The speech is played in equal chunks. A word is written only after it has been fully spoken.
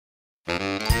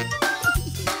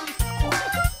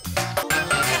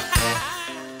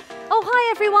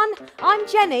everyone, I'm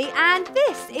Jenny and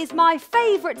this is my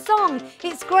favourite song.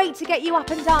 It's great to get you up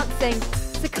and dancing.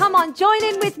 So come on, join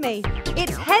in with me.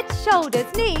 It's head,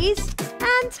 shoulders, knees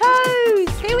and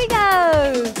toes. Here we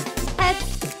go.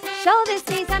 Heads, shoulders,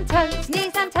 knees and toes,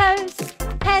 knees and toes.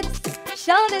 Heads,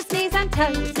 shoulders, knees and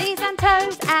toes, knees and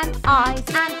toes. And eyes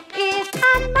and ears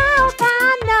and mouth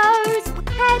and nose.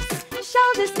 Heads,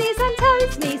 shoulders, knees and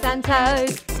toes, knees and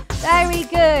toes. Very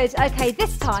good. Okay,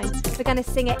 this time we're going to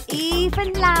sing it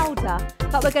even louder,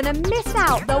 but we're going to miss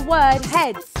out the word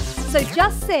heads. So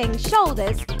just sing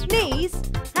shoulders, knees,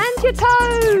 and your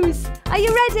toes. Are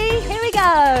you ready? Here we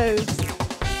go.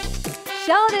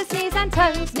 Shoulders, knees, and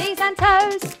toes, knees and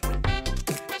toes.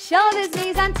 Shoulders,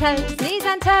 knees, and toes, knees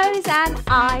and toes, and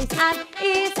eyes and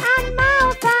ears and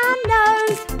mouth and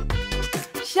nose.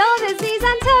 Shoulders, knees,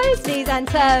 and toes, knees and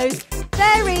toes.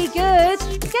 Very good.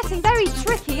 Getting very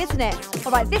tricky, isn't it?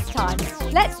 All right, this time,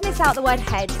 let's miss out the word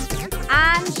head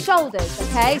and shoulders,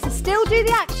 okay? So still do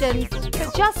the actions,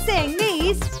 but just sing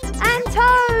knees and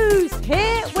toes.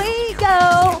 Here we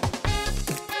go.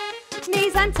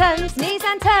 Knees and toes, knees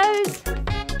and toes.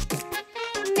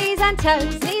 Knees and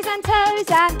toes, knees and toes,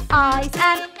 and eyes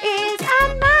and ears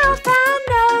and mouth and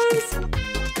nose.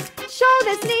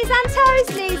 Shoulders, knees and toes,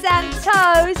 knees and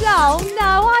toes. Oh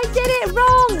no, I did it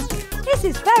wrong. This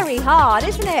is very hard,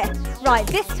 isn't it? Right,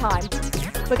 this time,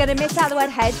 we're going to miss out the word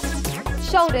head,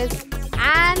 shoulders,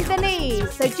 and the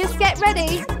knees. So just get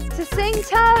ready to sing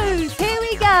toes. Here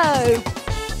we go.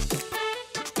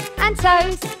 And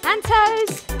toes, and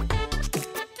toes.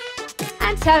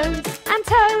 And toes, and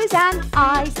toes, and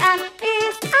eyes, and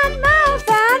ears, and mouth,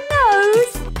 and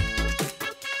nose.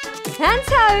 And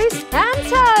toes, and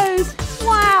toes.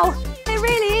 Wow, it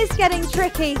really is getting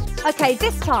tricky. Okay,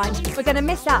 this time we're going to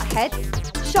miss out head,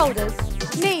 shoulders,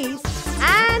 knees,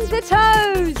 and the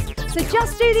toes. So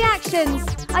just do the actions.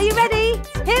 Are you ready?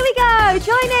 Here we go.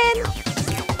 Join in.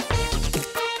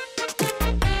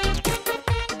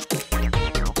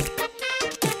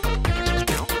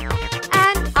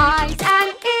 And eyes,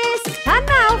 and ears, and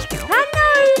mouth, and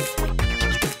nose.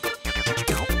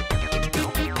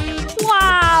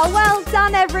 Wow, well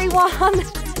done, everyone.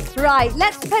 Right,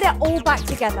 let's put it all back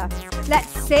together. Let's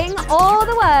sing all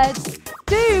the words,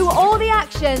 do all the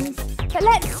actions, but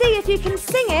let's see if you can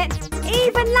sing it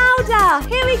even louder.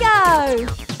 Here we go.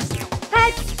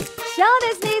 Heads,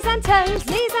 shoulders, knees and toes,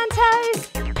 knees and toes.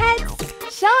 Heads,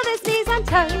 shoulders, knees and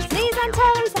toes, knees and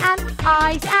toes. And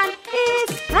eyes and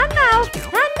ears and mouth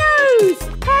and nose.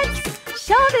 Heads,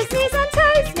 shoulders, knees and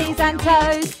toes, knees and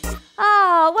toes.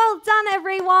 Oh, well done,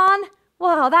 everyone.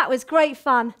 Wow, that was great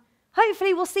fun.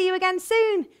 Hopefully we'll see you again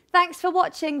soon. Thanks for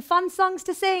watching Fun Songs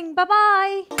to Sing.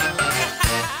 Bye-bye.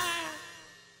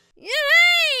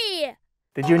 Yay!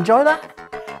 Did you enjoy that?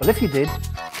 Well, if you did,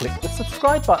 click the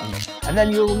subscribe button and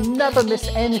then you'll never miss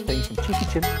anything from Cheeky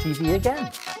Chimps TV again.